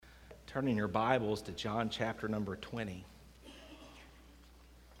Turning your Bibles to John chapter number 20.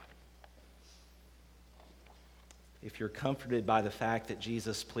 If you're comforted by the fact that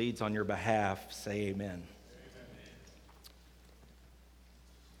Jesus pleads on your behalf, say amen.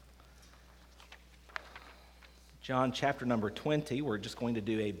 John chapter number 20, we're just going to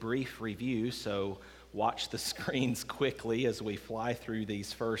do a brief review, so watch the screens quickly as we fly through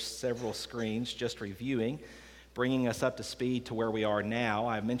these first several screens, just reviewing, bringing us up to speed to where we are now.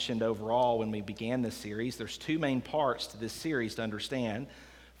 I mentioned overall when we began this series, there's two main parts to this series to understand.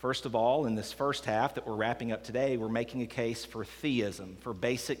 First of all, in this first half that we're wrapping up today, we're making a case for theism, for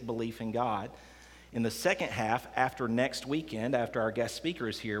basic belief in God. In the second half, after next weekend, after our guest speaker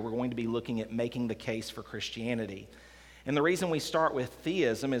is here, we're going to be looking at making the case for Christianity. And the reason we start with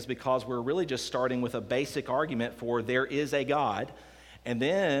theism is because we're really just starting with a basic argument for there is a God, and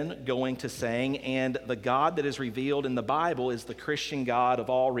then going to saying, and the God that is revealed in the Bible is the Christian God of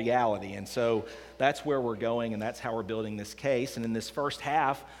all reality. And so that's where we're going, and that's how we're building this case. And in this first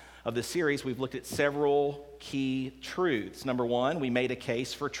half of the series, we've looked at several key truths. Number one, we made a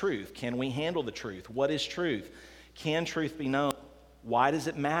case for truth. Can we handle the truth? What is truth? Can truth be known? Why does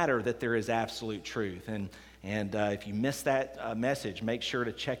it matter that there is absolute truth? And if you missed that message, make sure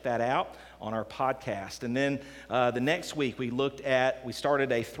to check that out on our podcast. And then the next week, we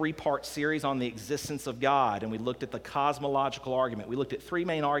started a three-part series on the existence of God, and we looked at the cosmological argument. We looked at three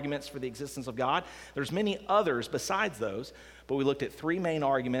main arguments for the existence of God. There's many others besides those, but we looked at three main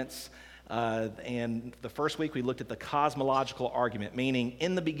arguments. And the first week, we looked at the cosmological argument, meaning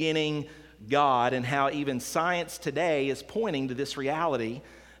in the beginning, God, and how even science today is pointing to this reality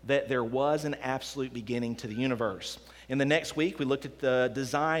that there was an absolute beginning to the universe. In the next week, we looked at the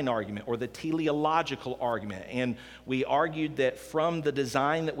design argument or the teleological argument, and we argued that from the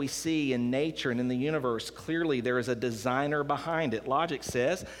design that we see in nature and in the universe, clearly there is a designer behind it. Logic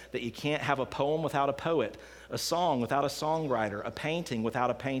says that you can't have a poem without a poet, a song without a songwriter, a painting without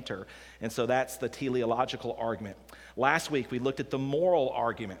a painter, and so that's the teleological argument. Last week, we looked at the moral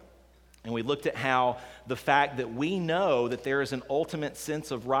argument. And we looked at how the fact that we know that there is an ultimate sense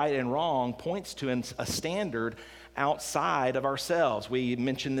of right and wrong points to a standard outside of ourselves. We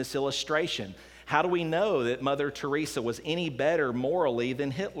mentioned this illustration. How do we know that Mother Teresa was any better morally than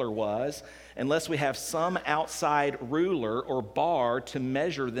Hitler was unless we have some outside ruler or bar to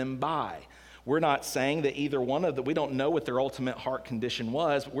measure them by? We're not saying that either one of them, we don't know what their ultimate heart condition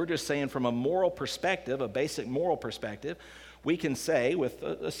was. We're just saying from a moral perspective, a basic moral perspective, we can say with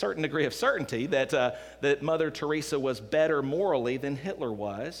a certain degree of certainty that Mother Teresa was better morally than Hitler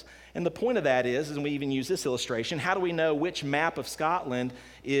was. And the point of that is, and we even use this illustration, how do we know which map of Scotland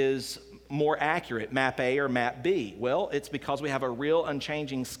is more accurate, map A or map B? Well, it's because we have a real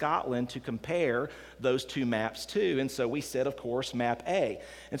unchanging Scotland to compare those two maps to. And so we said, of course, map A.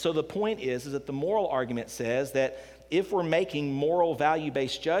 And so the point is that the moral argument says that if we're making moral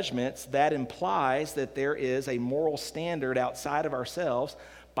value-based judgments, that implies that there is a moral standard outside of ourselves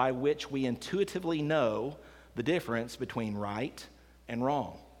by which we intuitively know the difference between right and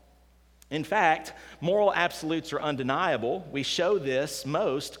wrong. In fact, moral absolutes are undeniable. We show this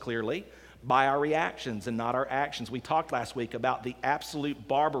most clearly by our reactions and not our actions. We talked last week about the absolute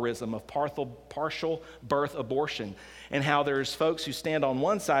barbarism of partial birth abortion and how there's folks who stand on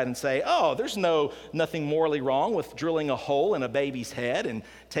one side and say, oh, there's nothing morally wrong with drilling a hole in a baby's head and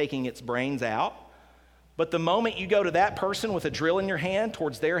taking its brains out. But the moment you go to that person with a drill in your hand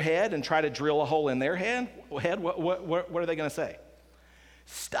towards their head and try to drill a hole in their head, what are they going to say?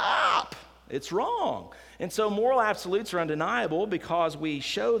 Stop! It's wrong. And so moral absolutes are undeniable because we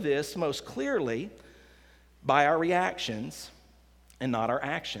show this most clearly by our reactions and not our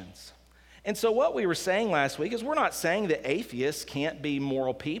actions. And so what we were saying last week is we're not saying that atheists can't be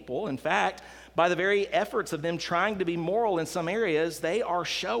moral people. In fact, by the very efforts of them trying to be moral in some areas, they are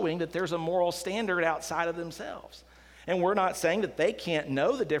showing that there's a moral standard outside of themselves. And we're not saying that they can't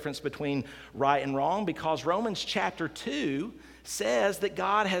know the difference between right and wrong because Romans chapter 2 says that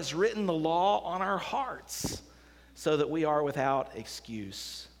God has written the law on our hearts so that we are without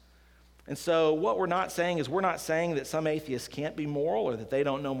excuse. And so what we're not saying is we're not saying that some atheists can't be moral or that they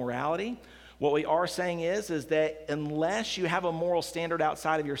don't know morality. What we are saying is that unless you have a moral standard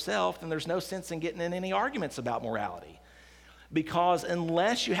outside of yourself, then there's no sense in getting in any arguments about morality. Because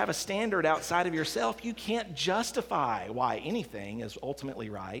unless you have a standard outside of yourself, you can't justify why anything is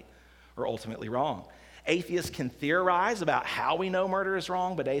ultimately right or ultimately wrong. Atheists can theorize about how we know murder is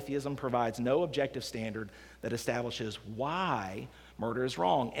wrong, but atheism provides no objective standard that establishes why murder is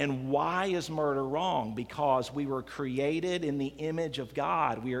wrong. And why is murder wrong? Because we were created in the image of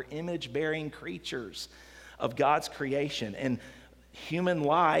God. We are image-bearing creatures of God's creation. And human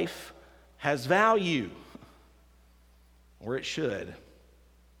life has value, or it should.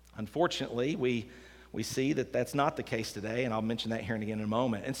 Unfortunately, we see that that's not the case today, and I'll mention that here and again in a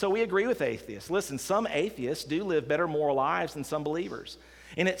moment. And so we agree with atheists. Listen, some atheists do live better moral lives than some believers.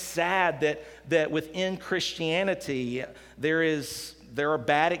 And it's sad that within Christianity, there are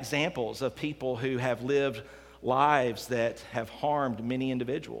bad examples of people who have lived lives that have harmed many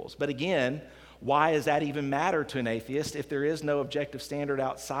individuals. But again, why does that even matter to an atheist if there is no objective standard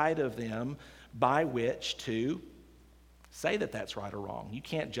outside of them by which to say that that's right or wrong? You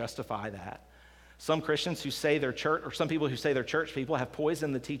can't justify that. Some Christians who say they're church, or some people who say they're church people, have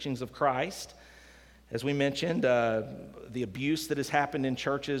poisoned the teachings of Christ. As we mentioned, the abuse that has happened in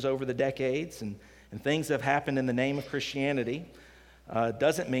churches over the decades and things that have happened in the name of Christianity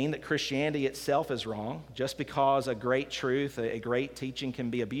doesn't mean that Christianity itself is wrong. Just because a great truth, a great teaching can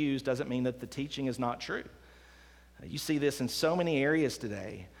be abused doesn't mean that the teaching is not true. You see this in so many areas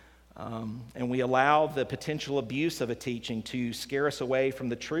today. And we allow the potential abuse of a teaching to scare us away from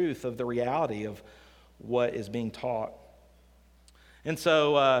the truth of the reality of what is being taught. And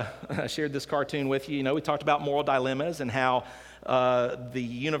so I shared this cartoon with you. You know, we talked about moral dilemmas and how the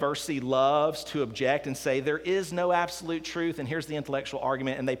university loves to object and say there is no absolute truth, and here's the intellectual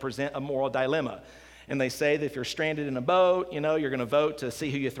argument, and they present a moral dilemma. And they say that if you're stranded in a boat, you know, you're going to vote to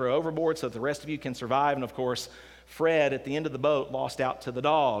see who you throw overboard so that the rest of you can survive. And of course, Fred at the end of the boat lost out to the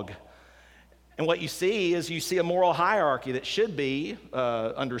dog. And what you see is a moral hierarchy that should be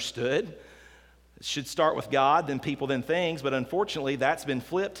understood. It should start with God, then people, then things. But unfortunately, that's been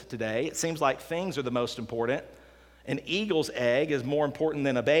flipped today. It seems like things are the most important. An eagle's egg is more important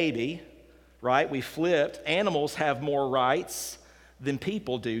than a baby, right? We flipped. Animals have more rights than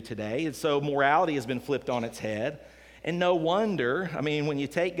people do today. And so morality has been flipped on its head. And no wonder, I mean, when you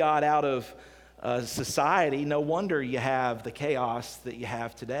take God out of society, no wonder you have the chaos that you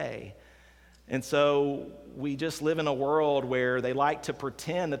have today. And so we just live in a world where they like to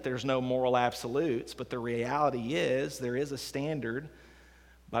pretend that there's no moral absolutes, but the reality is there is a standard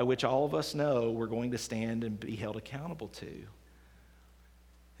by which all of us know we're going to stand and be held accountable to.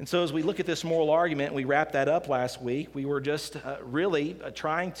 And so as we look at this moral argument, we wrapped that up last week. We were just really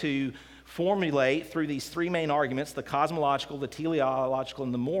trying to formulate through these three main arguments, the cosmological, the teleological,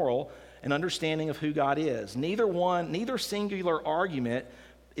 and the moral, an understanding of who God is. Neither singular argument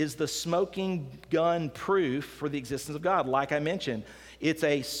is the smoking gun proof for the existence of God. Like I mentioned, it's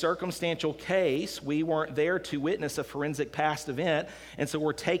a circumstantial case. We weren't there to witness a forensic past event, and so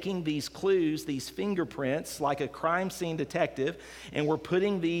we're taking these clues, these fingerprints, like a crime scene detective, and we're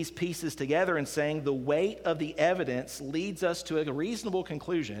putting these pieces together and saying the weight of the evidence leads us to a reasonable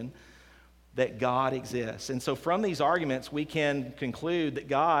conclusion that God exists. And so from these arguments, we can conclude that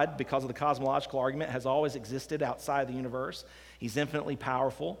God, because of the cosmological argument, has always existed outside the universe. He's infinitely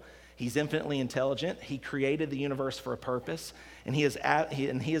powerful. He's infinitely intelligent. He created the universe for a purpose. And he is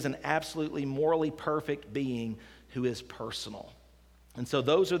an absolutely morally perfect being who is personal. And so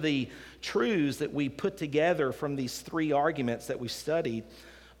those are the truths that we put together from these three arguments that we studied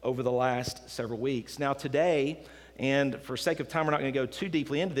over the last several weeks. Now today, and for sake of time, we're not going to go too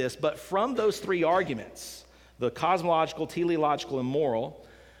deeply into this, but from those three arguments, the cosmological, teleological, and moral,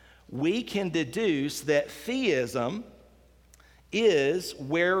 we can deduce that theism is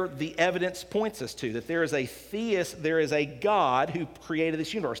where the evidence points us to, that there is a God who created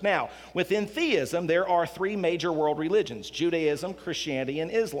this universe. Now, within theism, there are three major world religions: Judaism, Christianity,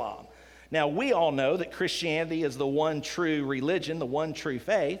 and Islam. Now, we all know that Christianity is the one true religion, the one true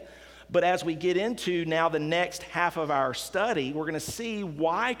faith. But as we get into now the next half of our study, we're going to see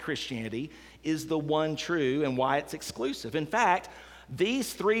why Christianity is the one true and why it's exclusive. In fact,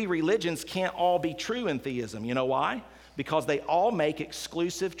 these three religions can't all be true in theism. You know why? Because they all make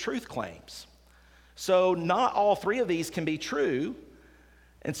exclusive truth claims. So not all three of these can be true.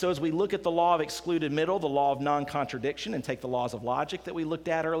 And so as we look at the law of excluded middle, the law of non-contradiction, and take the laws of logic that we looked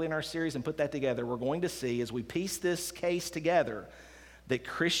at early in our series and put that together, we're going to see, as we piece this case together, that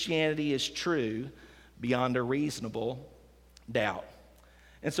Christianity is true beyond a reasonable doubt.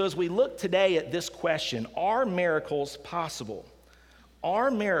 And so as we look today at this question, are miracles possible? Are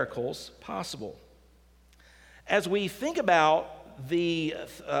miracles possible? As we think about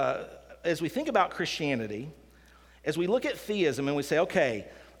Christianity, as we look at theism and we say, okay,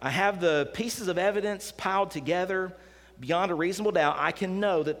 I have the pieces of evidence piled together beyond a reasonable doubt, I can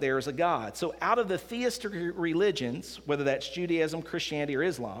know that there is a God. So out of the theistic religions, whether that's Judaism, Christianity, or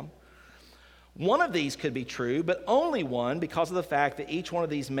Islam, one of these could be true, but only one, because of the fact that each one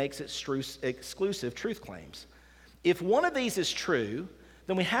of these makes exclusive truth claims. If one of these is true,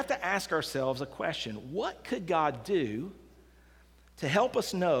 then we have to ask ourselves a question: what could God do to help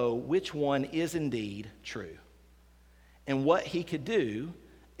us know which one is indeed true. And what he could do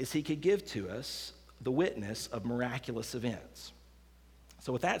is he could give to us the witness of miraculous events.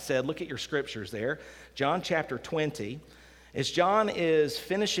 So with that said, look at your scriptures there. John chapter 20. As John is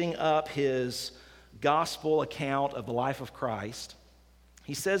finishing up his gospel account of the life of Christ,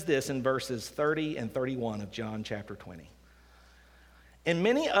 he says this in verses 30 and 31 of John chapter 20. And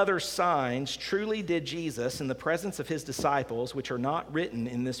many other signs truly did Jesus in the presence of his disciples, which are not written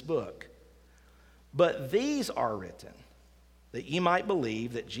in this book. But these are written, that ye might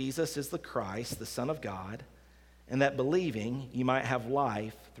believe that Jesus is the Christ, the Son of God, and that believing ye might have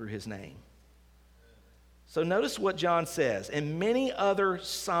life through his name. So notice what John says. And many other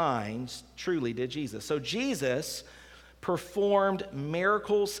signs truly did Jesus. So Jesus performed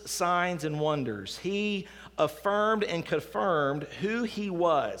miracles, signs, and wonders. He affirmed and confirmed who he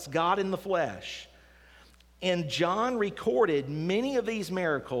was, God in the flesh. And John recorded many of these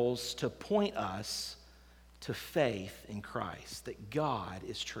miracles to point us to faith in Christ, that God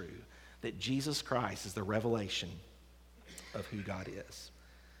is true, that Jesus Christ is the revelation of who God is.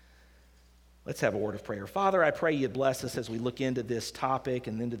 Let's have a word of prayer. Father, I pray you'd bless us as we look into this topic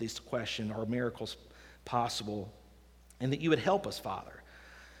and into this question, are miracles possible? And that you would help us, Father,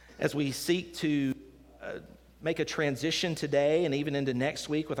 as we seek to make a transition today and even into next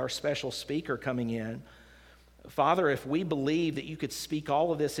week with our special speaker coming in. Father, if we believe that you could speak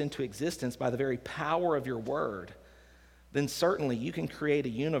all of this into existence by the very power of your word, then certainly you can create a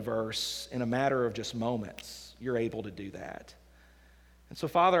universe in a matter of just moments. You're able to do that. And so,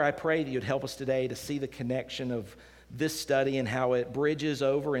 Father, I pray that you'd help us today to see the connection of this study and how it bridges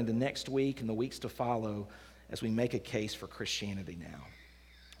over into next week and the weeks to follow as we make a case for Christianity now.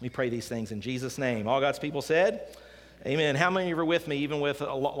 We pray these things in Jesus' name. All God's people said, amen. How many of you are with me, even with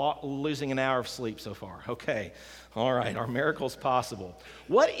losing an hour of sleep so far? Okay. All right. Are miracles possible?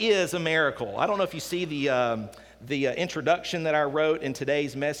 What is a miracle? I don't know if you see the introduction that I wrote in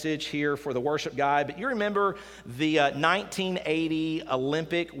today's message here for the worship guide, but you remember the 1980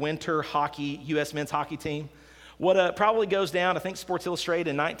 Olympic winter hockey, U.S. men's hockey team? What probably goes down, I think Sports Illustrated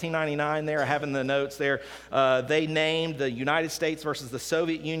in 1999 there, I have in the notes there, they named the United States versus the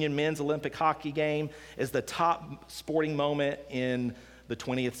Soviet Union men's Olympic hockey game as the top sporting moment in the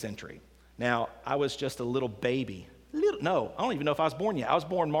 20th century. Now, I was just a little baby. No, I don't even know if I was born yet. I was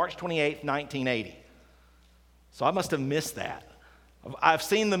born March 28th, 1980. So I must have missed that. I've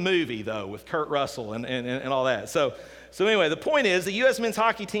seen the movie, though, with Kurt Russell and all that. So anyway, the point is the U.S. men's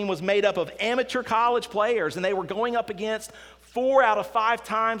hockey team was made up of amateur college players, and they were going up against 4 out of 5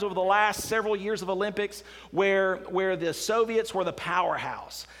 times over the last several years of Olympics where the Soviets were the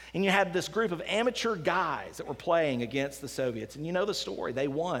powerhouse. And you had this group of amateur guys that were playing against the Soviets. And you know the story. They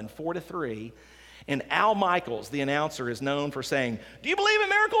won 4-3. And Al Michaels, the announcer, is known for saying, "Do you believe in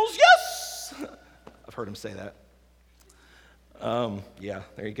miracles?" "Yes!" I've heard him say that. Yeah,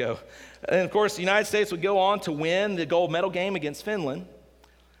 there you go. And of course, the United States would go on to win the gold medal game against Finland.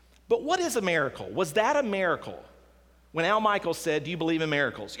 But what is a miracle? Was that a miracle? When Al Michaels said, "Do you believe in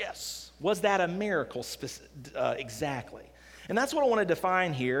miracles?" "Yes." Was that a miracle exactly? And that's what I want to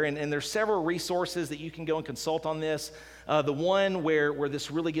define here. And there's several resources that you can go and consult on this. The one where this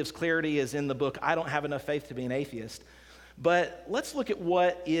really gives clarity is in the book, "I Don't Have Enough Faith to Be an Atheist." But let's look at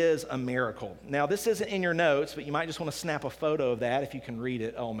what is a miracle. Now, this isn't in your notes, but you might just want to snap a photo of that if you can read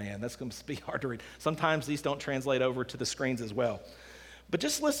it. Oh, man, that's going to be hard to read. Sometimes these don't translate over to the screens as well. But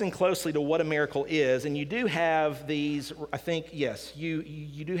just listen closely to what a miracle is, and you do have these, I think, yes, you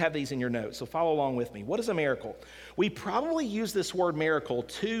do have these in your notes, so follow along with me. What is a miracle? We probably use this word miracle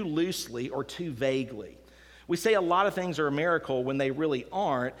too loosely or too vaguely. We say a lot of things are a miracle when they really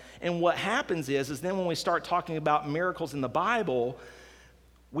aren't, and what happens is then when we start talking about miracles in the Bible,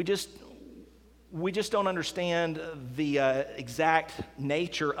 we just don't understand the exact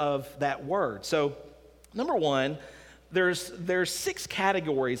nature of that word. So, number one, there's 6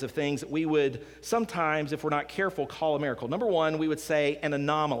 categories of things that we would sometimes, if we're not careful, call a miracle. Number one, we would say an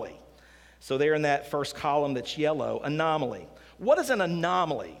anomaly. So there in that first column that's yellow, anomaly. What is an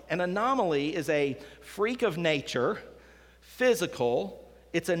anomaly? An anomaly is a freak of nature, physical.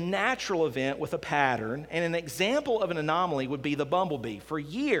 It's a natural event with a pattern. And an example of an anomaly would be the bumblebee. For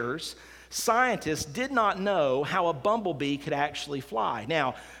years, scientists did not know how a bumblebee could actually fly.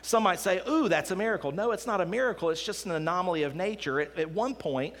 Now, some might say, "Ooh, that's a miracle." No, it's not a miracle. It's just an anomaly of nature. At one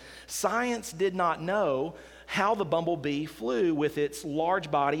point, science did not know how the bumblebee flew with its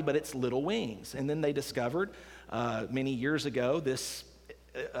large body but its little wings. And then they discovered many years ago this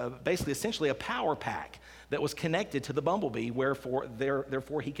basically essentially a power pack that was connected to the bumblebee,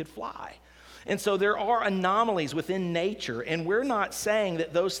 therefore he could fly. And so there are anomalies within nature, and we're not saying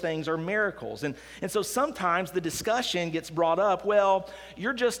that those things are miracles. And so sometimes the discussion gets brought up, well,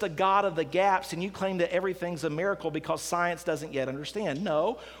 you're just a God of the gaps, and you claim that everything's a miracle because science doesn't yet understand.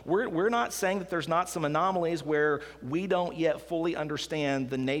 No, we're not saying that there's not some anomalies where we don't yet fully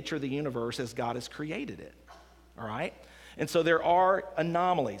understand the nature of the universe as God has created it, all right? And so there are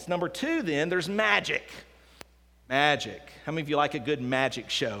anomalies. Number two, then, there's magic. Magic. How many of you like a good magic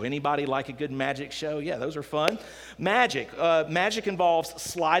show? Anybody like a good magic show? Yeah, those are fun. Magic. Magic involves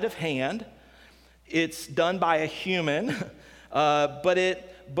sleight of hand. It's done by a human, but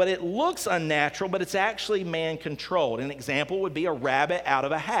it looks unnatural, but it's actually man-controlled. An example would be a rabbit out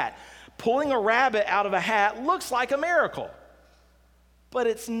of a hat. Pulling a rabbit out of a hat looks like a miracle, but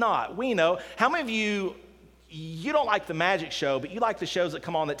it's not. We know. How many of you don't like the magic show, but you like the shows that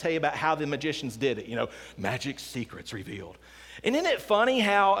come on that tell you about how the magicians did it, magic secrets revealed. And isn't it funny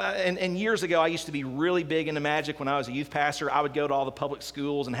how, and years ago, I used to be really big into magic when I was a youth pastor. I would go to all the public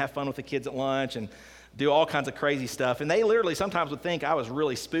schools and have fun with the kids at lunch and do all kinds of crazy stuff. And they literally sometimes would think I was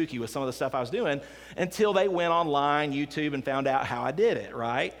really spooky with some of the stuff I was doing until they went online, YouTube, and found out how I did it,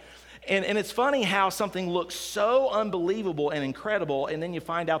 right? And it's funny how something looks so unbelievable and incredible, and then you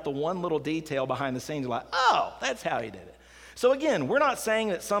find out the one little detail behind the scenes. You're like, oh, that's how he did it. So again, we're not saying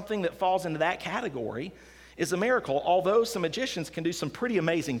that something that falls into that category is a miracle, although some magicians can do some pretty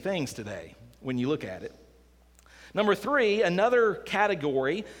amazing things today when you look at it. Number three, another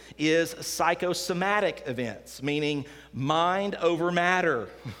category is psychosomatic events, meaning mind over matter.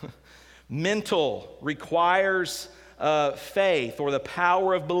 Mental requires faith or the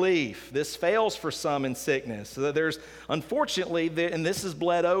power of belief. This fails for some in sickness. So there's, unfortunately, and this is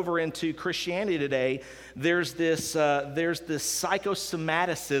bled over into Christianity today, there's this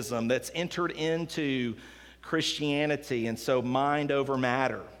psychosomaticism that's entered into Christianity, and so mind over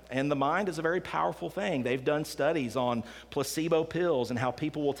matter. And the mind is a very powerful thing. They've done studies on placebo pills and how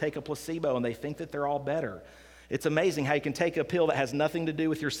people will take a placebo and they think that they're all better. It's amazing how you can take a pill that has nothing to do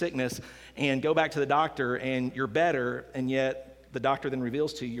with your sickness and go back to the doctor and you're better, and yet the doctor then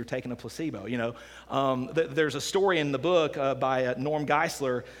reveals to you you're taking a placebo. There's a story in the book by Norm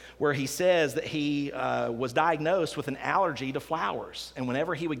Geisler where he says that he was diagnosed with an allergy to flowers. And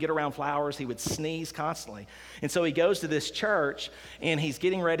whenever he would get around flowers, he would sneeze constantly. And so he goes to this church and he's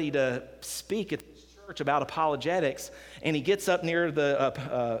getting ready to speak at this church about apologetics. And he gets up near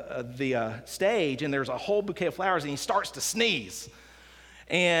the stage and there's a whole bouquet of flowers and he starts to sneeze.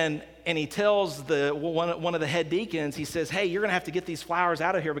 And he tells one of the head deacons, he says, hey, you're going to have to get these flowers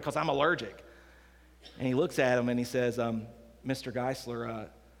out of here because I'm allergic. And he looks at him and he says, Mr. Geisler,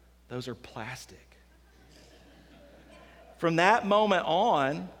 those are plastic. From that moment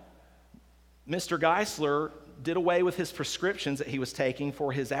on, Mr. Geisler did away with his prescriptions that he was taking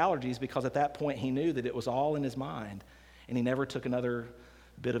for his allergies because at that point he knew that it was all in his mind and he never took another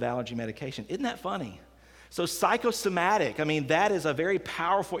bit of allergy medication. Isn't that funny? So psychosomatic, that is a very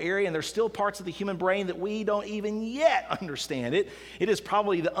powerful area, and there's still parts of the human brain that we don't even yet understand. It is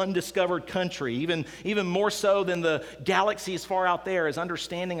probably the undiscovered country, even more so than the galaxies far out there, is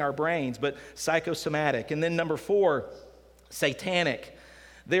understanding our brains, but psychosomatic. And then number 4, satanic.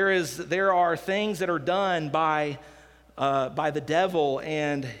 There are things that are done by the devil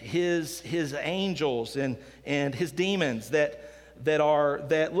and his angels and his demons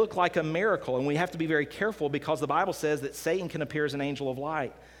that look like a miracle, and we have to be very careful because the Bible says that Satan can appear as an angel of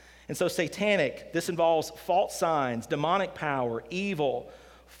light. And so satanic, this involves false signs, demonic power, evil,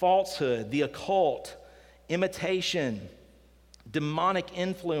 falsehood, the occult, imitation, demonic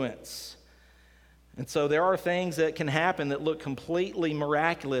influence. And so there are things that can happen that look completely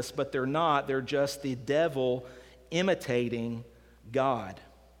miraculous, but they're not. They're just the devil imitating God.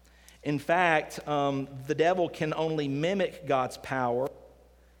 In fact, the devil can only mimic God's power.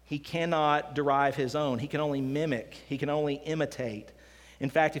 He cannot derive his own. He can only mimic. He can only imitate. In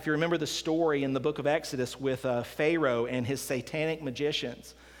fact, if you remember the story in the book of Exodus with Pharaoh and his satanic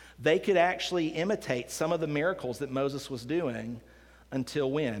magicians, they could actually imitate some of the miracles that Moses was doing until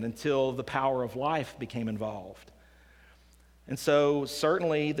when? Until the power of life became involved. And so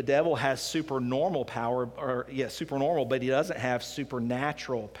certainly the devil has supernormal power, supernormal, but he doesn't have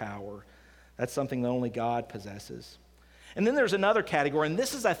supernatural power. That's something that only God possesses. And then there's another category, and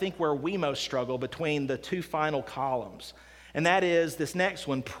this is, I think, where we most struggle between the two final columns. And that is this next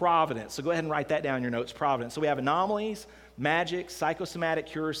one, providence. So go ahead and write that down in your notes, providence. So we have anomalies, magic, psychosomatic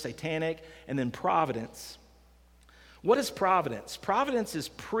cures, satanic, and then providence. What is providence? Providence is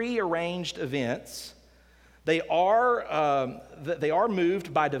prearranged events. They are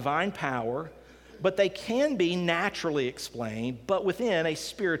moved by divine power, but they can be naturally explained, but within a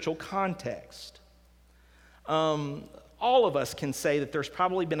spiritual context. All of us can say that there's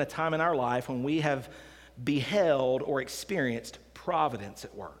probably been a time in our life when we have beheld or experienced providence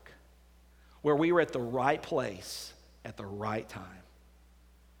at work, where we were at the right place at the right time.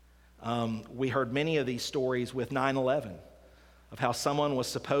 We heard many of these stories with 9/11, of how someone was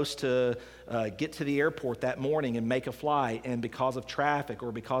supposed to get to the airport that morning and make a flight, and because of traffic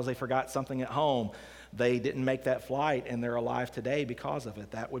or because they forgot something at home, they didn't make that flight, and they're alive today because of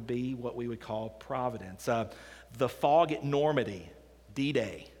it. That would be what we would call providence. The fog at Normandy,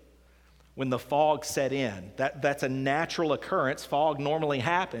 D-Day, when the fog set in, that's a natural occurrence. Fog normally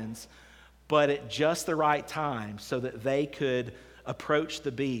happens, but at just the right time so that they could approach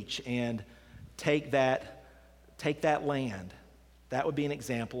the beach and take that land. That would be an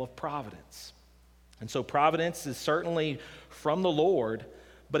example of providence. And so providence is certainly from the Lord,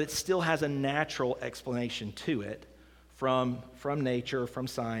 but it still has a natural explanation to it from nature, from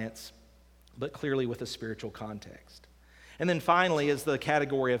science, but clearly with a spiritual context. And then finally is the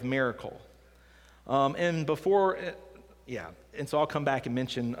category of miracle. And so I'll come back and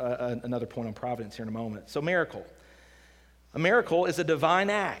mention another point on providence here in a moment. So miracle. A miracle is a divine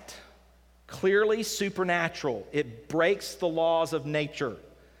act, clearly supernatural. It breaks the laws of nature.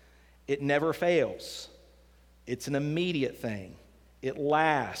 It never fails. It's an immediate thing. It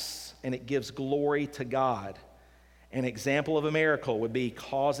lasts, and it gives glory to God. An example of a miracle would be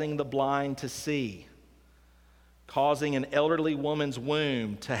causing the blind to see, causing an elderly woman's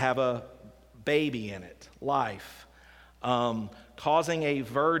womb to have a baby in it, life, causing a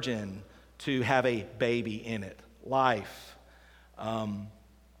virgin to have a baby in it, life.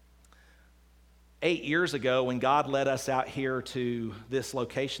 8 years ago, when God led us out here to this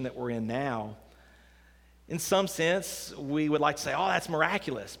location that we're in now, in some sense, we would like to say, oh, that's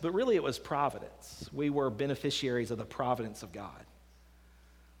miraculous. But really, it was providence. We were beneficiaries of the providence of God.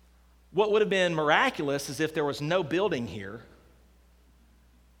 What would have been miraculous is if there was no building here,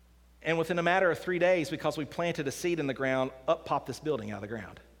 and within a matter of 3 days, because we planted a seed in the ground, up popped this building out of the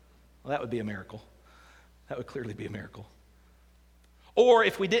ground. Well, that would be a miracle. That would clearly be a miracle. Or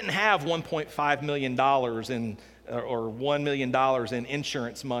if we didn't have $1.5 million or $1 million in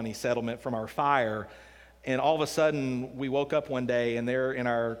insurance money settlement from our fire, and all of a sudden we woke up one day and there in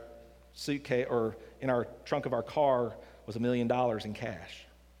our suitcase or in our trunk of our car was $1 million in cash.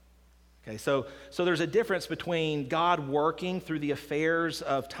 Okay, so there's a difference between God working through the affairs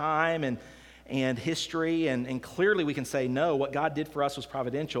of time and history, and clearly we can say, no, what God did for us was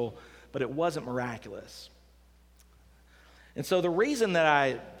providential, but it wasn't miraculous. And so the reason that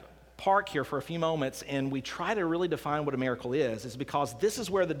I park here for a few moments and we try to really define what a miracle is because this is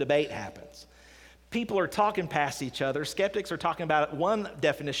where the debate happens. People are talking past each other. Skeptics are talking about one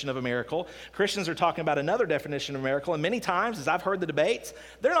definition of a miracle. Christians are talking about another definition of a miracle. And many times, as I've heard the debates,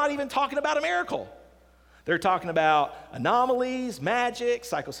 they're not even talking about a miracle. They're talking about anomalies, magic,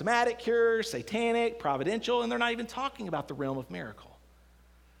 psychosomatic cures, satanic, providential, and they're not even talking about the realm of miracle.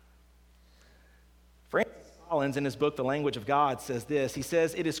 Francis Collins, in his book, The Language of God, says this. He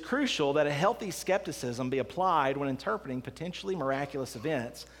says, it is crucial that a healthy skepticism be applied when interpreting potentially miraculous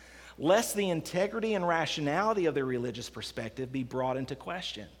events, lest the integrity and rationality of their religious perspective be brought into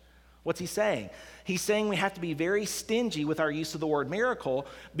question. What's he saying? He's saying we have to be very stingy with our use of the word miracle,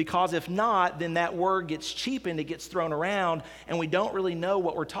 because if not, then that word gets cheapened, it gets thrown around, and we don't really know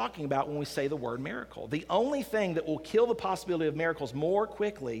what we're talking about when we say the word miracle. The only thing that will kill the possibility of miracles more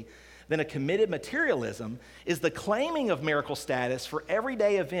quickly than a committed materialism is the claiming of miracle status for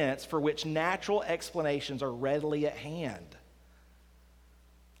everyday events for which natural explanations are readily at hand.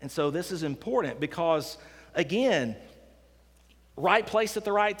 And so this is important because, again, right place at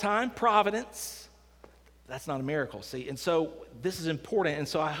the right time, providence, that's not a miracle, see? And so this is important. And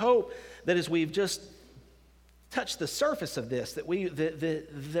so I hope that as we've just touched the surface of this, that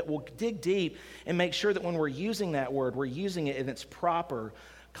we'll dig deep and make sure that when we're using that word, we're using it in its proper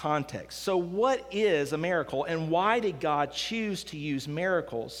context. So what is a miracle, and why did God choose to use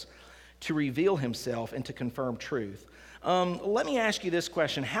miracles to reveal himself and to confirm truth? Let me ask you this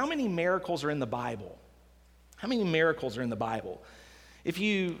question. How many miracles are in the Bible? How many miracles are in the Bible? If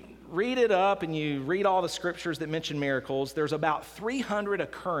you read it up and you read all the scriptures that mention miracles, there's about 300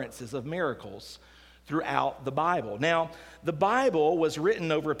 occurrences of miracles throughout the Bible. Now, the Bible was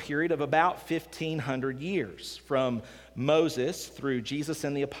written over a period of about 1,500 years, from Moses through Jesus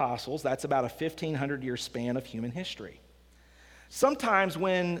and the apostles. That's about a 1,500-year span of human history. Sometimes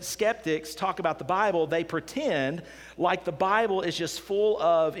when skeptics talk about the Bible, they pretend like the Bible is just full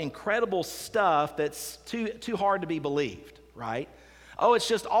of incredible stuff that's too hard to be believed, right? Oh, it's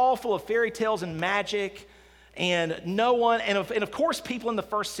just all full of fairy tales and magic. And no one, and of course, people in the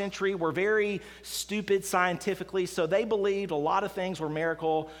first century were very stupid scientifically, so they believed a lot of things were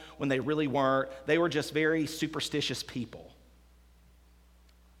miracle when they really weren't. They were just very superstitious people.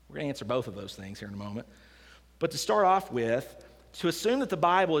 We're going to answer both of those things here in a moment. But to start off with, to assume that the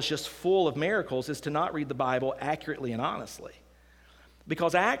Bible is just full of miracles is to not read the Bible accurately and honestly.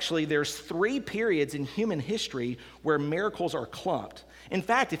 Because actually, there's 3 periods in human history where miracles are clumped. In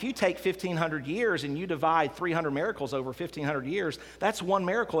fact, if you take 1,500 years and you divide 300 miracles over 1,500 years, that's 1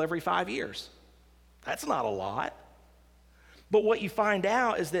 miracle every 5 years. That's not a lot. But what you find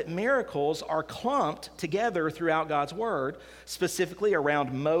out is that miracles are clumped together throughout God's Word, specifically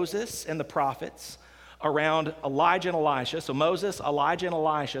around Moses and the prophets, around Elijah and Elisha. So Moses, Elijah, and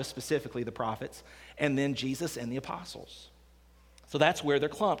Elisha, specifically the prophets, and then Jesus and the apostles. So that's where they're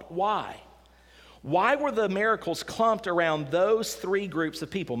clumped. Why? Why were the miracles clumped around those 3 groups of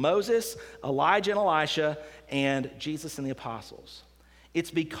people? Moses, Elijah and Elisha, and Jesus and the apostles.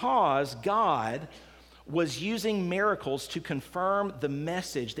 It's because God was using miracles to confirm the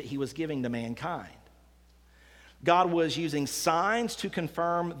message that he was giving to mankind. God was using signs to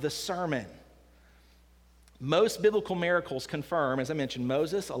confirm the sermon. Most biblical miracles confirm, as I mentioned,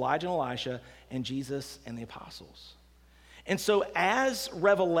 Moses, Elijah and Elisha, and Jesus and the apostles. And so as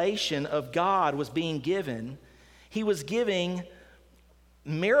revelation of God was being given, he was giving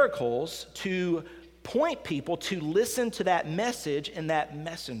miracles to point people to listen to that message and that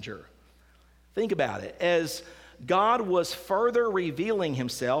messenger. Think about it. As God was further revealing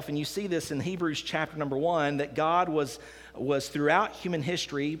himself, and you see this in Hebrews chapter number 1, that God was throughout human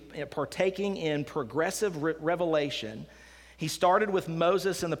history partaking in progressive revelation. He started with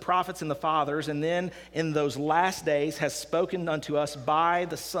Moses and the prophets and the fathers, and then in those last days has spoken unto us by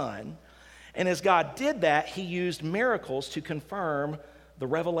the Son. And as God did that, he used miracles to confirm the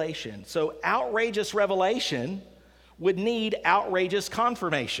revelation. So outrageous revelation would need outrageous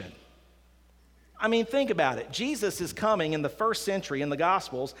confirmation. I mean, think about it. Jesus is coming in the first century in the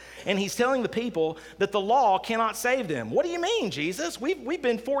Gospels, and he's telling the people that the law cannot save them. What do you mean, Jesus? We've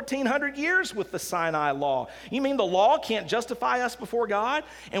been 1,400 years with the Sinai law. You mean the law can't justify us before God?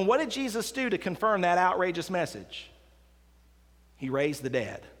 And what did Jesus do to confirm that outrageous message? He raised the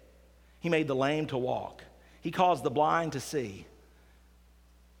dead. He made the lame to walk. He caused the blind to see.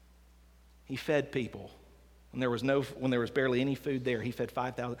 He fed people. When there was barely any food there, he fed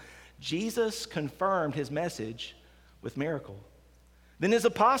 5,000. Jesus confirmed his message with miracle. Then his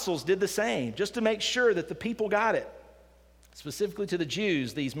apostles did the same, just to make sure that the people got it. Specifically to the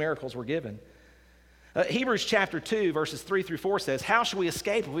Jews, these miracles were given. Hebrews chapter 2, verses 3 through 4 says, "How shall we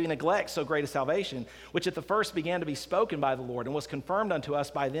escape if we neglect so great a salvation, which at the first began to be spoken by the Lord, and was confirmed unto us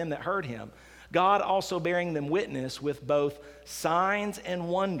by them that heard him? God also bearing them witness with both signs and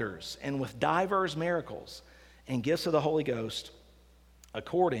wonders, and with divers miracles, and gifts of the Holy Ghost,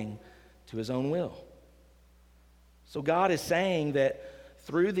 according to his own will." So God is saying that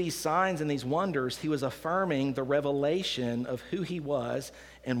through these signs and these wonders, he was affirming the revelation of who he was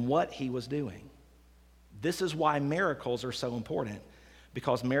and what he was doing. This is why miracles are so important,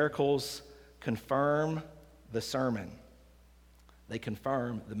 because miracles confirm the sermon. They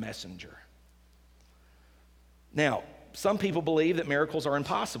confirm the messenger. Now, some people believe that miracles are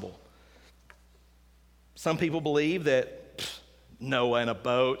impossible. Some people believe that Noah in a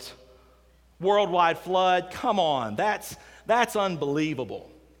boat, worldwide flood, come on, that's unbelievable.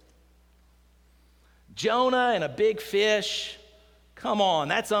 Jonah and a big fish, come on,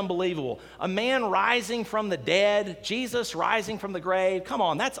 that's unbelievable. A man rising from the dead, Jesus rising from the grave, come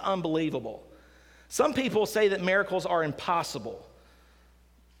on, that's unbelievable. Some people say that miracles are impossible.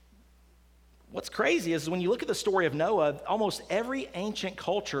 What's crazy is when you look at the story of Noah, almost every ancient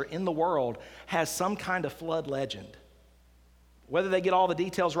culture in the world has some kind of flood legend. Whether they get all the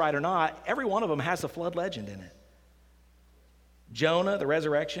details right or not, every one of them has a flood legend in it. Jonah, the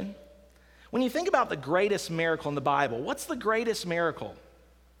resurrection. When you think about the greatest miracle in the Bible, what's the greatest miracle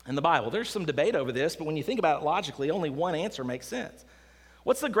in the Bible? There's some debate over this, but when you think about it logically, only one answer makes sense.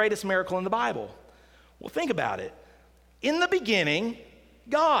 What's the greatest miracle in the Bible? Well, think about it. In the beginning,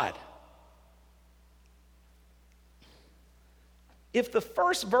 God. If the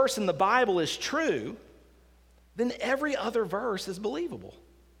first verse in the Bible is true, then every other verse is believable.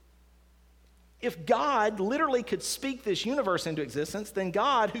 If God literally could speak this universe into existence, then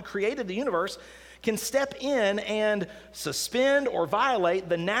God, who created the universe, can step in and suspend or violate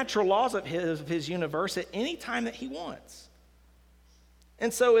the natural laws of his universe at any time that he wants.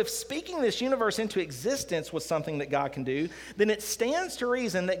 And so if speaking this universe into existence was something that God can do, then it stands to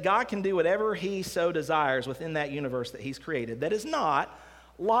reason that God can do whatever he so desires within that universe that he's created that is not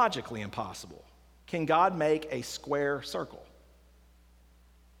logically impossible. Can God make a square circle?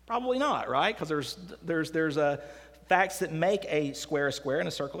 Probably not, right? Because there's facts that make a square and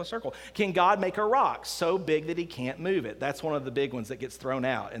a circle. Can God make a rock so big that he can't move it? That's one of the big ones that gets thrown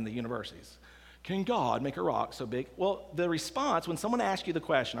out in the universities. Can God make a rock so big? Well, the response, when someone asks you the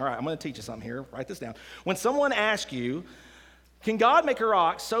question, all right, I'm going to teach you something here, write this down. When someone asks you, can God make a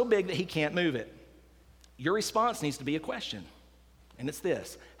rock so big that he can't move it? Your response needs to be a question. And it's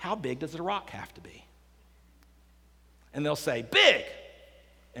this: how big does the rock have to be? And they'll say, big.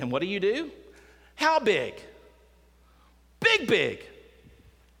 And what do? How big? Big.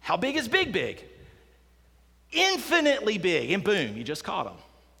 How big is big? Infinitely big. And boom, you just caught them.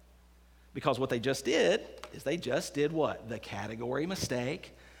 Because what they just did is they just did what? The category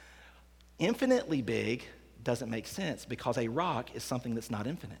mistake. Infinitely big doesn't make sense because a rock is something that's not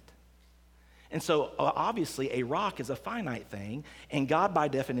infinite. And so obviously a rock is a finite thing, and God by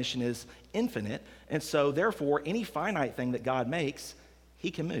definition is infinite. And so therefore any finite thing that God makes,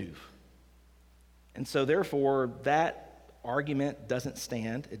 he can move. And so therefore that argument doesn't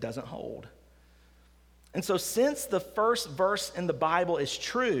stand, it doesn't hold. And so since the first verse in the Bible is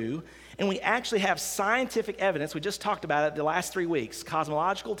true, and we actually have scientific evidence, we just talked about it the last 3 weeks,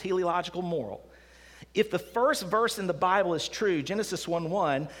 cosmological, teleological, moral. If the first verse in the Bible is true, Genesis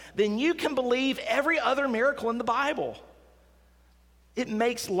 1:1, then you can believe every other miracle in the Bible. It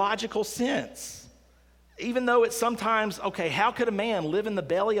makes logical sense. Even though it's sometimes, okay, how could a man live in the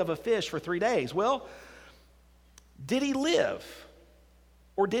belly of a fish for 3 days? Well, did he live?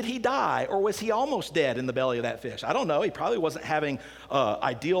 Or did he die? Or was he almost dead in the belly of that fish? I don't know. He probably wasn't having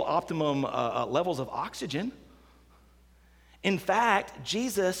ideal, optimum levels of oxygen. In fact,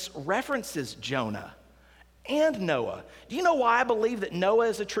 Jesus references Jonah and Noah. Do you know why I believe that Noah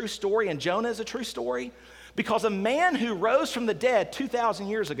is a true story and Jonah is a true story? Because a man who rose from the dead 2,000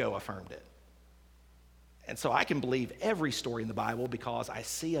 years ago affirmed it. And so I can believe every story in the Bible because I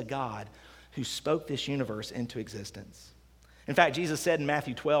see a God who spoke this universe into existence. In fact, Jesus said in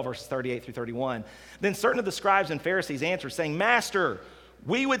Matthew 12, verses 38 through 31, then certain of the scribes and Pharisees answered, saying, Master,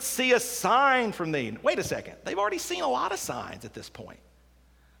 we would see a sign from thee. Wait a second. They've already seen a lot of signs at this point.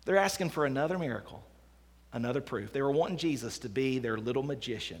 They're asking for another miracle, another proof. They were wanting Jesus to be their little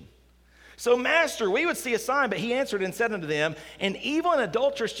magician. So, Master, we would see a sign, but he answered and said unto them, an evil and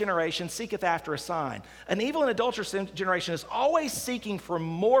adulterous generation seeketh after a sign. An evil and adulterous generation is always seeking for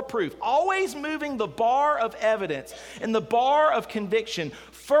more proof, always moving the bar of evidence and the bar of conviction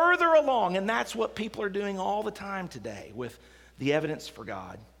further along. And that's what people are doing all the time today with the evidence for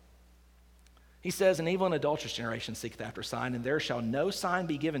God. He says, an evil and adulterous generation seeketh after a sign, and there shall no sign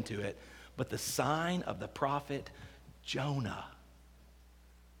be given to it, but the sign of the prophet Jonah.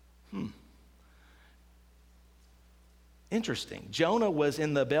 Interesting. Jonah was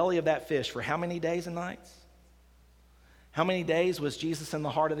in the belly of that fish for how many days and nights? How many days was Jesus in the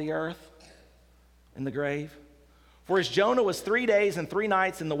heart of the earth, in the grave? For as Jonah was 3 days and 3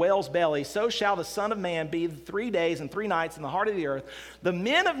 nights in the whale's belly, so shall the Son of Man be 3 days and 3 nights in the heart of the earth. The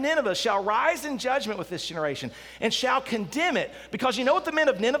men of Nineveh shall rise in judgment with this generation and shall condemn it. Because you know what the men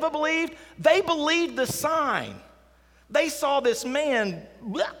of Nineveh believed? They believed the sign. They saw this man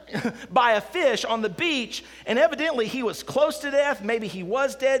by a fish on the beach, and evidently he was close to death. Maybe he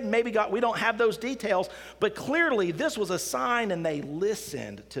was dead. Maybe God, we don't have those details. But clearly this was a sign, and they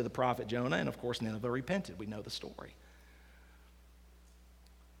listened to the prophet Jonah. And of course, Nineveh repented. We know the story.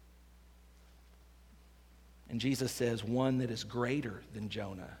 And Jesus says, one that is greater than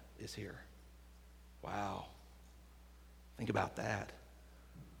Jonah is here. Wow. Think about that.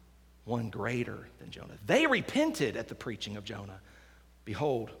 One greater than Jonah. They repented at the preaching of Jonah.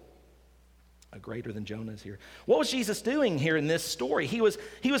 Behold, a greater than Jonah is here. What was Jesus doing here in this story? He was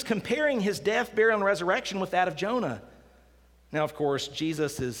comparing his death, burial, and resurrection with that of Jonah. Now, of course,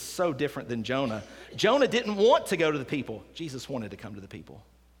 Jesus is so different than Jonah. Jonah didn't want to go to the people. Jesus wanted to come to the people.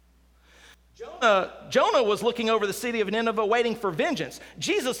 Jonah was looking over the city of Nineveh waiting for vengeance.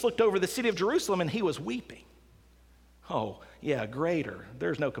 Jesus looked over the city of Jerusalem and he was weeping. Oh, yeah, greater.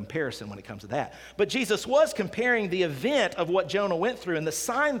 There's no comparison when it comes to that. But Jesus was comparing the event of what Jonah went through and the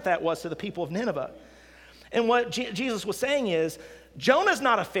sign that was to the people of Nineveh. And what Jesus was saying is, Jonah's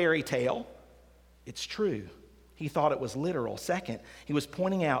not a fairy tale. It's true. He thought it was literal. Second, he was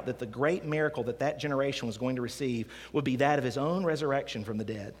pointing out that the great miracle that generation was going to receive would be that of his own resurrection from the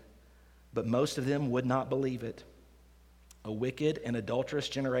dead. But most of them would not believe it. A wicked and adulterous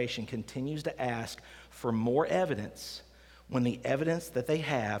generation continues to ask for more evidence when the evidence that they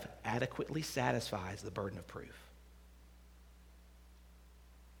have adequately satisfies the burden of proof.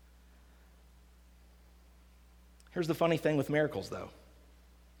 Here's the funny thing with miracles, though.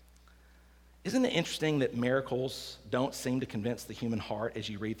 Isn't it interesting that miracles don't seem to convince the human heart as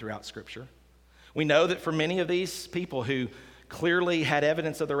you read throughout Scripture? We know that for many of these people who clearly had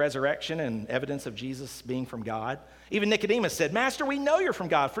evidence of the resurrection and evidence of Jesus being from God, even Nicodemus said, "Master, we know you're from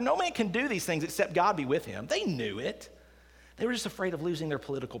God, for no man can do these things except God be with him." They knew it. They were just afraid of losing their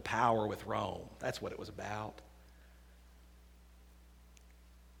political power with Rome. That's what it was about.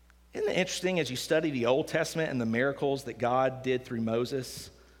 Isn't it interesting as you study the Old Testament and the miracles that God did through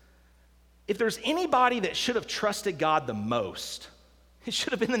Moses? If there's anybody that should have trusted God the most, it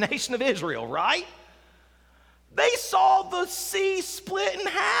should have been the nation of Israel, right? They saw the sea split in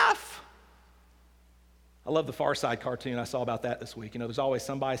half. I love the Far Side cartoon. I saw about that this week. You know, there's always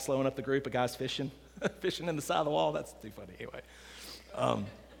somebody slowing up the group of guys fishing, fishing in the side of the wall. That's too funny anyway.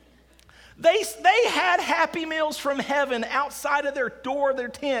 They had Happy Meals from heaven outside of their door, their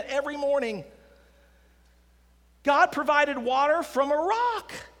tent, every morning. God provided water from a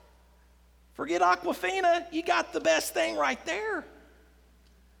rock. Forget Aquafina, you got the best thing right there.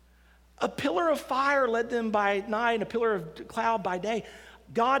 A pillar of fire led them by night and a pillar of cloud by day.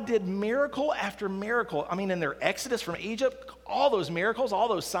 God did miracle after miracle. I mean, in their exodus from Egypt, all those miracles, all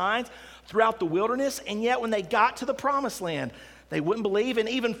those signs throughout the wilderness, and yet when they got to the promised land, they wouldn't believe, and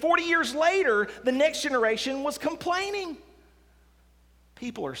even 40 years later, the next generation was complaining.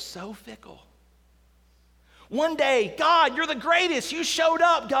 People are so fickle. One day, God, you're the greatest. You showed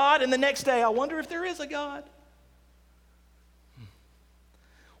up, God. And the next day, I wonder if there is a God.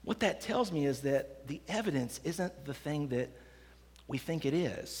 What that tells me is that the evidence isn't the thing that we think it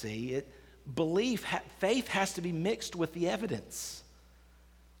is. See, faith has to be mixed with the evidence.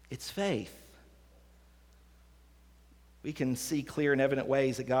 It's faith. We can see clear and evident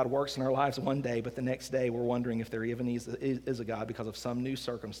ways that God works in our lives one day, but the next day we're wondering if there even is a God because of some new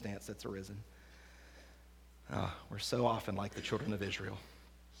circumstance that's arisen. We're so often like the children of Israel.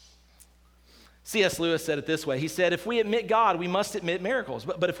 C.S. Lewis said it this way. He said, if we admit God, we must admit miracles.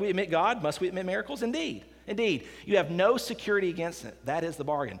 But if we admit God, must we admit miracles? Indeed. Indeed. You have no security against it. That is the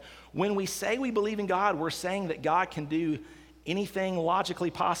bargain. When we say we believe in God, we're saying that God can do anything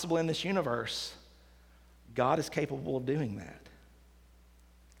logically possible in this universe. God is capable of doing that.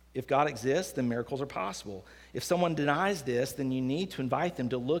 If God exists, then miracles are possible. If someone denies this, then you need to invite them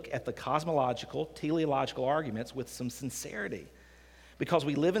to look at the cosmological, teleological arguments with some sincerity. Because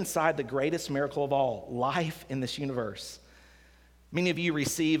we live inside the greatest miracle of all, life in this universe. Many of you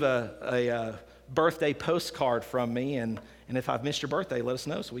receive a birthday postcard from me, and if I've missed your birthday, let us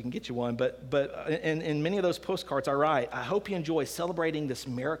know so we can get you one. But in many of those postcards, I write, I hope you enjoy celebrating this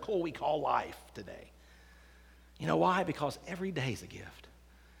miracle we call life today. You know why? Because every day is a gift.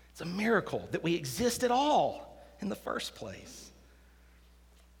 It's a miracle that we exist at all in the first place.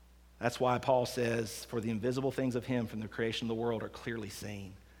 That's why Paul says, for the invisible things of him from the creation of the world are clearly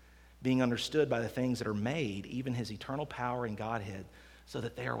seen, being understood by the things that are made, even his eternal power and Godhead, so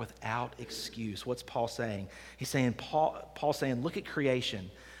that they are without excuse. What's Paul saying? He's saying, Paul's saying, look at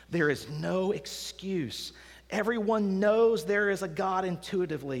creation. There is no excuse. Everyone knows there is a God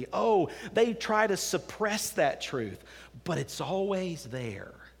intuitively. Oh, they try to suppress that truth, but it's always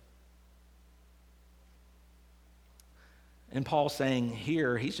there. And Paul's saying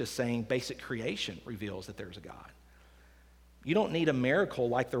here, he's just saying basic creation reveals that there's a God. You don't need a miracle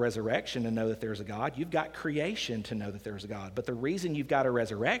like the resurrection to know that there's a God. You've got creation to know that there's a God. But the reason you've got a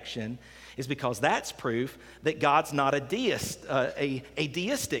resurrection is because that's proof that God's not a deistic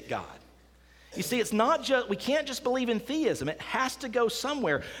God. You see, it's not just, we can't just believe in theism. It has to go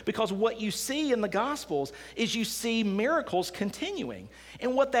somewhere, because what you see in the Gospels is you see miracles continuing.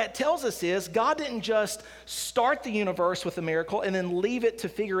 And what that tells us is God didn't just start the universe with a miracle and then leave it to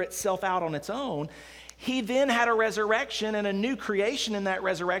figure itself out on its own. He then had a resurrection and a new creation in that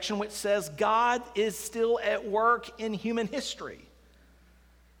resurrection, which says God is still at work in human history.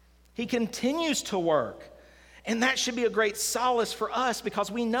 He continues to work. And that should be a great solace for us,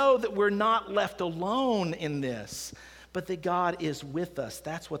 because we know that we're not left alone in this, but that God is with us.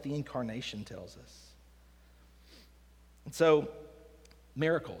 That's what the incarnation tells us. And so,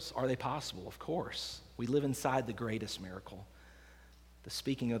 miracles, are they possible? Of course. We live inside the greatest miracle, the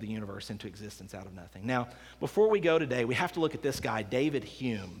speaking of the universe into existence out of nothing. Now, before we go today, we have to look at this guy, David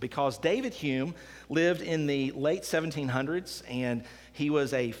Hume, because David Hume lived in the late 1700s, and he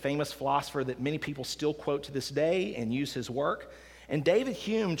was a famous philosopher that many people still quote to this day and use his work. And David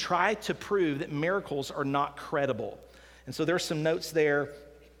Hume tried to prove that miracles are not credible. And so there's some notes there,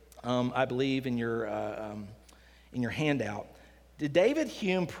 I believe, in your in your handout. Did David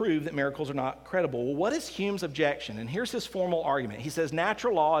Hume prove that miracles are not credible? Well, what is Hume's objection? And here's his formal argument. He says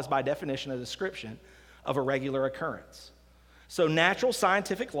natural law is by definition a description of a regular occurrence. So natural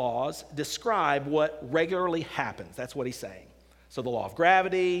scientific laws describe what regularly happens. That's what he's saying. So the law of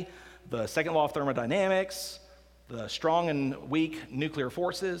gravity, the second law of thermodynamics, the strong and weak nuclear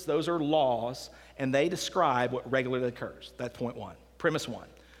forces, those are laws, and they describe what regularly occurs. That's point one, premise one.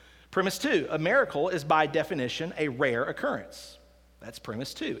 Premise two, a miracle is by definition a rare occurrence. That's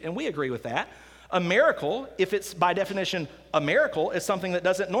premise two, and we agree with that. A miracle, if it's by definition a miracle, is something that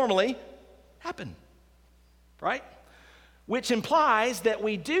doesn't normally happen, right? Which implies that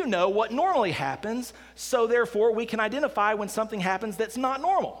we do know what normally happens, so therefore we can identify when something happens that's not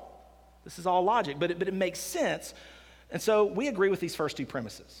normal. This is all logic, but it makes sense. And so we agree with these first two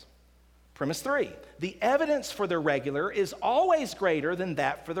premises. Premise three, the evidence for the regular is always greater than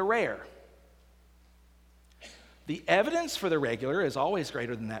that for the rare. The evidence for the regular is always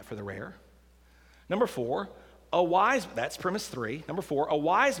greater than that for the rare. Number four, that's premise three. Number four, a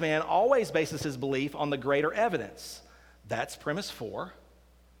wise man always bases his belief on the greater evidence. That's premise four.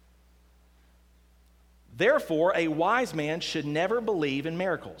 Therefore, a wise man should never believe in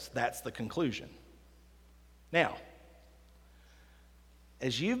miracles. That's the conclusion. Now,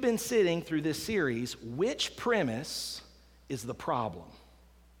 as you've been sitting through this series, which premise is the problem?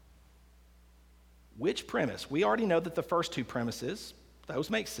 Which premise? We already know that the first two premises, those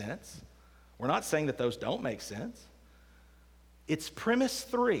make sense. We're not saying that those don't make sense. It's premise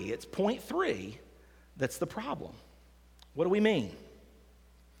three, it's point three that's the problem. What do we mean?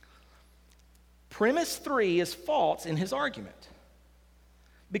 Premise three is false in his argument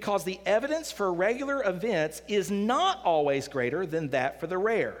because the evidence for regular events is not always greater than that for the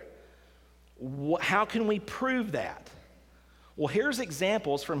rare. How can we prove that? Well, here's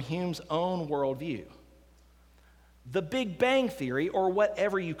examples from Hume's own worldview. The Big Bang Theory, or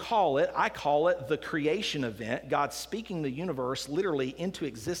whatever you call it, I call it the creation event, God speaking the universe literally into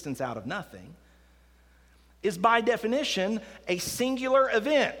existence out of nothing, is by definition a singular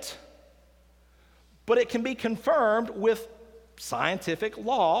event. But it can be confirmed with scientific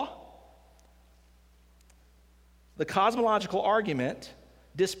law. The cosmological argument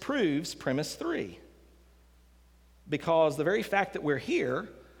disproves premise three because the very fact that we're here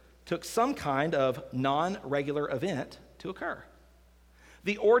took some kind of non-regular event to occur.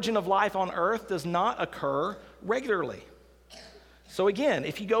 The origin of life on earth does not occur regularly. So again,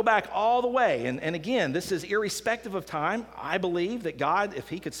 if you go back all the way, and again, this is irrespective of time, I believe that God, if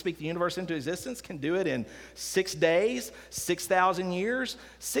he could speak the universe into existence, can do it in 6 days, 6,000 years,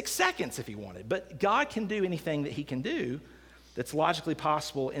 6 seconds if he wanted. But God can do anything that he can do that's logically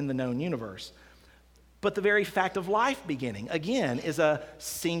possible in the known universe. But the very fact of life beginning, again, is a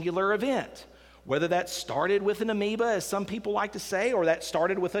singular event. Whether that started with an amoeba, as some people like to say, or that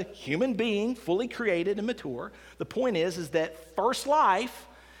started with a human being fully created and mature, the point is that first life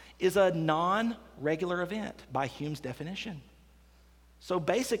is a non-regular event by Hume's definition. So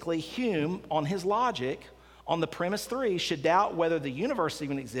basically, Hume, on his logic, on the premise three, should doubt whether the universe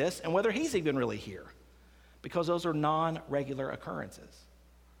even exists and whether he's even really here, because those are non-regular occurrences.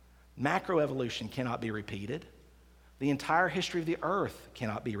 Macroevolution cannot be repeated. The entire history of the earth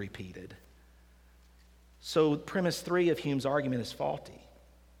cannot be repeated. So premise three of Hume's argument is faulty.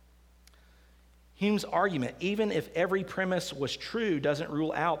 Hume's argument, even if every premise was true, doesn't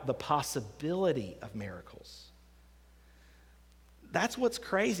rule out the possibility of miracles. That's what's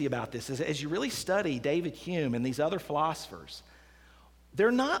crazy about this, is as you really study David Hume and these other philosophers,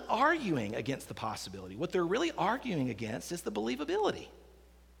 they're not arguing against the possibility. What they're really arguing against is the believability.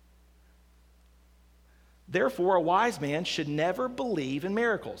 Therefore, a wise man should never believe in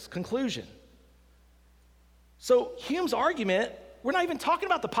miracles. Conclusion. So Hume's argument, we're not even talking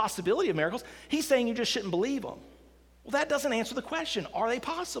about the possibility of miracles. He's saying you just shouldn't believe them. Well, that doesn't answer the question. Are they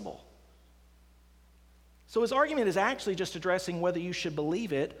possible? So his argument is actually just addressing whether you should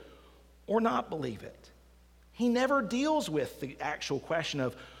believe it or not believe it. He never deals with the actual question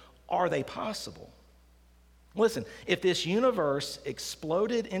of, are they possible? Listen, if this universe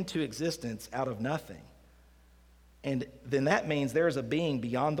exploded into existence out of nothing, and then that means there is a being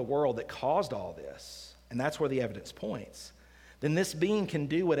beyond the world that caused all this, and that's where the evidence points, then this being can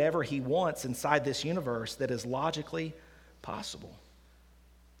do whatever he wants inside this universe that is logically possible.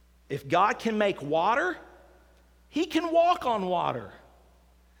 If God can make water, he can walk on water.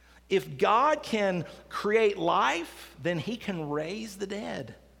 If God can create life, then he can raise the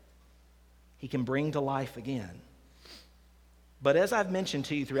dead. He can bring to life again. But as I've mentioned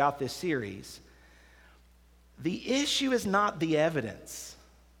to you throughout this series, the issue is not the evidence.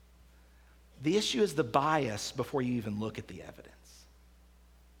 The issue is the bias before you even look at the evidence.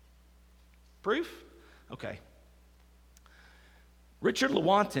 Proof? Okay. Richard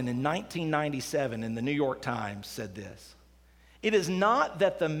Lewontin in 1997 in the New York Times said this: "It is not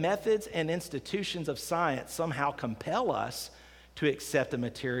that the methods and institutions of science somehow compel us to accept a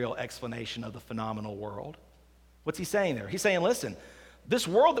material explanation of the phenomenal world." What's he saying there? He's saying, listen, this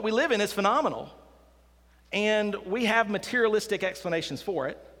world that we live in is phenomenal, and we have materialistic explanations for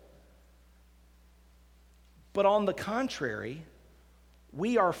it. But on the contrary,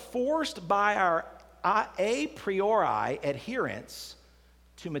 we are forced by our a priori adherence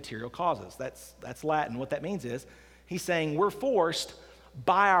to material causes. That's Latin. What that means is, he's saying we're forced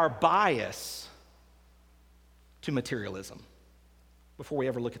by our bias to materialism before we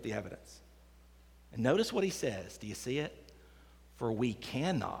ever look at the evidence. And notice what he says. Do you see it? For we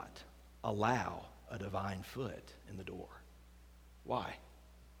cannot allow a divine foot in the door. Why?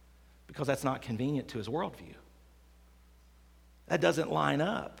 Because that's not convenient to his worldview. That doesn't line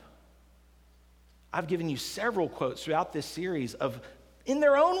up. I've given you several quotes throughout this series of, in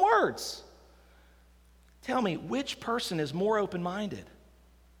their own words, tell me, which person is more open-minded?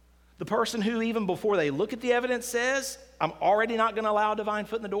 The person who, even before they look at the evidence, says, I'm already not going to allow a divine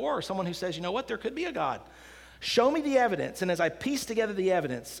foot in the door, or someone who says, you know what, there could be a God. Show me the evidence, and as I piece together the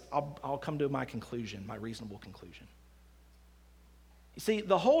evidence, I'll come to my conclusion, my reasonable conclusion. You see,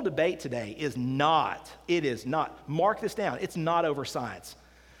 the whole debate today is not, mark this down, it's not over science.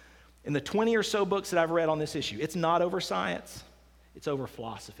 In the 20 or so books that I've read on this issue, it's not over science, it's over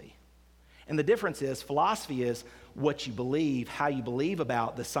philosophy. And the difference is, philosophy is what you believe, how you believe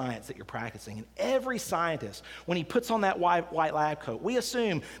about the science that you're practicing. And every scientist, when he puts on that white lab coat, we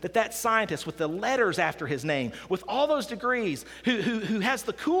assume that scientist with the letters after his name, with all those degrees, who has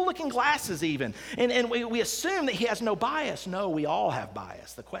the cool-looking glasses even, and we assume that he has no bias. No, we all have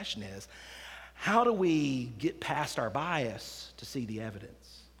bias. The question is, how do we get past our bias to see the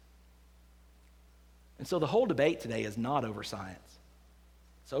evidence? And so the whole debate today is not over science.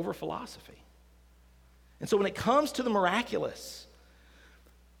 It's over philosophy. And so when it comes to the miraculous,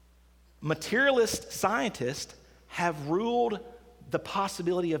 materialist scientists have ruled the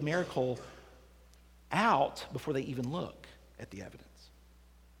possibility of miracle out before they even look at the evidence.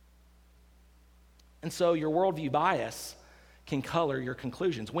 And so your worldview bias can color your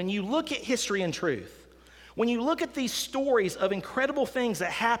conclusions. When you look at history and truth, when you look at these stories of incredible things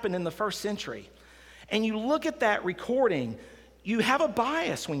that happened in the first century, and you look at that recording, you have a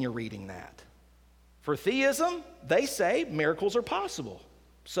bias when you're reading that. For theism, they say miracles are possible.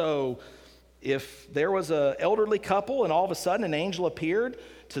 So if there was an elderly couple and all of a sudden an angel appeared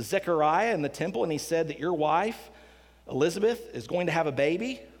to Zechariah in the temple and he said that your wife, Elizabeth, is going to have a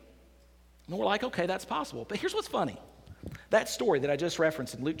baby, and we're like, okay, that's possible. But here's what's funny. That story that I just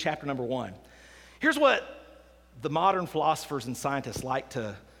referenced in Luke chapter number 1, here's what the modern philosophers and scientists like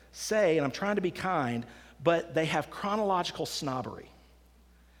to say, and I'm trying to be kind, but they have chronological snobbery.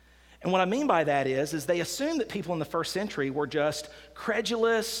 And what I mean by that is they assume that people in the first century were just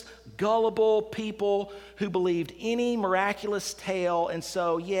credulous, gullible people who believed any miraculous tale, and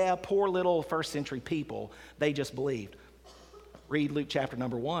so, yeah, poor little first century people, they just believed. Read Luke chapter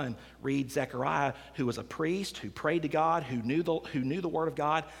number 1. Read Zechariah, who was a priest, who prayed to God, who knew the word of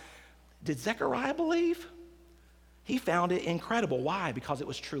God. Did Zechariah believe? He found it incredible. Why? Because it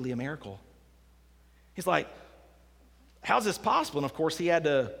was truly a miracle. He's like, how's this possible? And of course, he had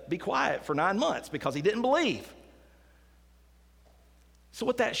to be quiet for 9 months because he didn't believe. So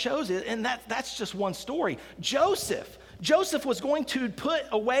what that shows is, and that's just one story. Joseph was going to put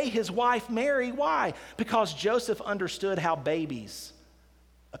away his wife Mary. Why? Because Joseph understood how babies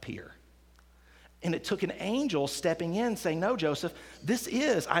appear. And it took an angel stepping in saying, no, Joseph,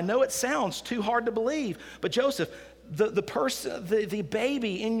 I know it sounds too hard to believe, but Joseph, the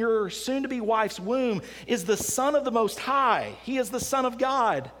baby in your soon-to-be wife's womb is the Son of the Most High. He is the Son of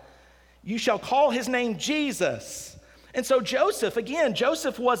God. You shall call his name Jesus. And so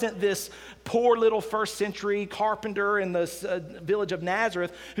Joseph wasn't this poor little first century carpenter in the village of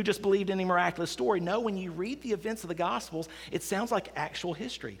Nazareth who just believed any miraculous story. No, when you read the events of the Gospels, it sounds like actual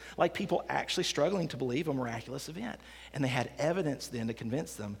history, like people actually struggling to believe a miraculous event. And they had evidence then to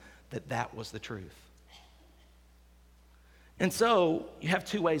convince them that that was the truth. And so you have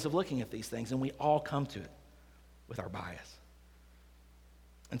two ways of looking at these things, and we all come to it with our bias.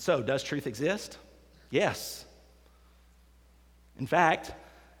 And so, does truth exist? Yes. In fact,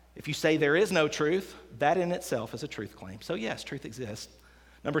 if you say there is no truth, that in itself is a truth claim. So yes, truth exists.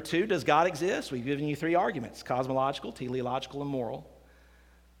 Number 2, does God exist? We've given you 3 arguments: cosmological, teleological, and moral.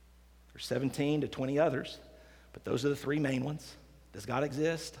 There's 17 to 20 others, but those are the 3 main ones. Does God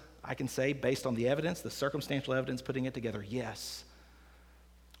exist? I can say, based on the evidence, the circumstantial evidence, putting it together, yes.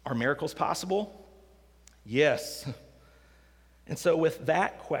 Are miracles possible? Yes. And so with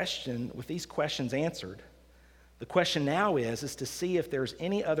that question, with these questions answered, the question now is to see if there's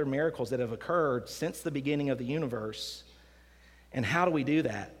any other miracles that have occurred since the beginning of the universe. And how do we do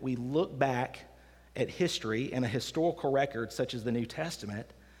that? We look back at history and a historical record such as the New Testament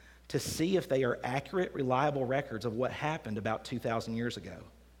to see if they are accurate, reliable records of what happened about 2,000 years ago.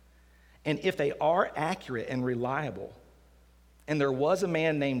 And if they are accurate and reliable, and there was a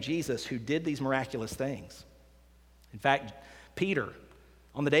man named Jesus who did these miraculous things. In fact, Peter,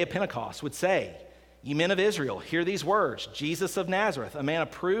 on the day of Pentecost, would say, "Ye men of Israel, hear these words, Jesus of Nazareth, a man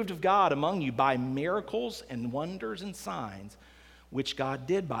approved of God among you by miracles and wonders and signs, which God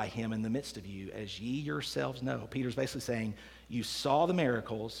did by him in the midst of you, as ye yourselves know." Peter's basically saying, you saw the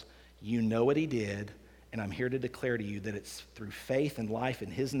miracles, you know what he did, and I'm here to declare to you that it's through faith and life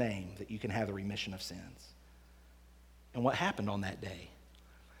in his name that you can have the remission of sins. And what happened on that day?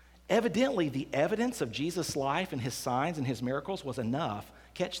 Evidently, the evidence of Jesus' life and his signs and his miracles was enough,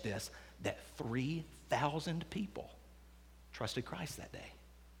 catch this, that 3,000 people trusted Christ that day.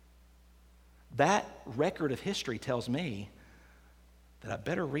 That record of history tells me that I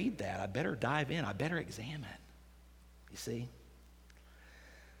better read that, I better dive in, I better examine. You see?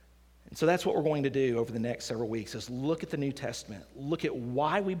 And so that's what we're going to do over the next several weeks, is look at the New Testament, look at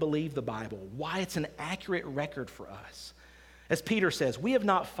why we believe the Bible, why it's an accurate record for us. As Peter says, we have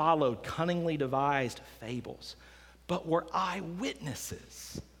not followed cunningly devised fables, but were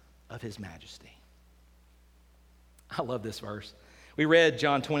eyewitnesses of his majesty. I love this verse. We read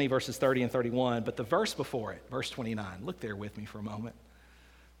John 20, verses 30 and 31, but the verse before it, verse 29, look there with me for a moment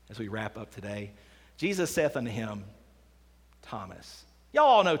as we wrap up today. Jesus saith unto him, Thomas. Y'all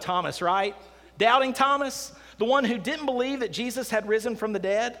all know Thomas, right? Doubting Thomas, the one who didn't believe that Jesus had risen from the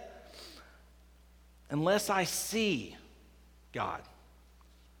dead. Unless I see God,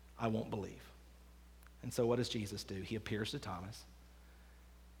 I won't believe. And so what does Jesus do? He appears to Thomas.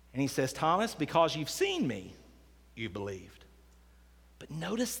 And he says, Thomas, because you've seen me, you believed. But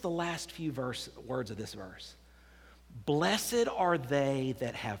notice the last few words of this verse. Blessed are they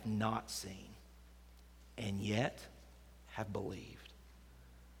that have not seen, and yet have believed.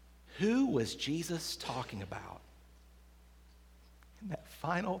 Who was Jesus talking about in that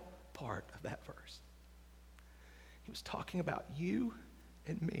final part of that verse? He was talking about you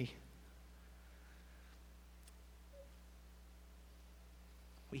and me.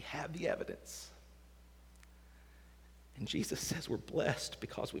 We have the evidence. And Jesus says we're blessed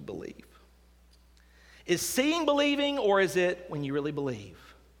because we believe. Is seeing believing, or is it when you really believe?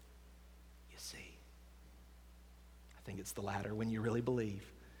 You see. I think it's the latter. When you really believe,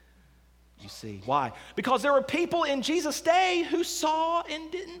 you see. Why? Because there were people in Jesus' day who saw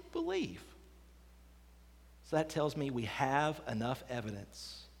and didn't believe. So that tells me we have enough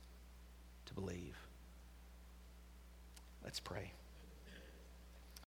evidence to believe. Let's pray.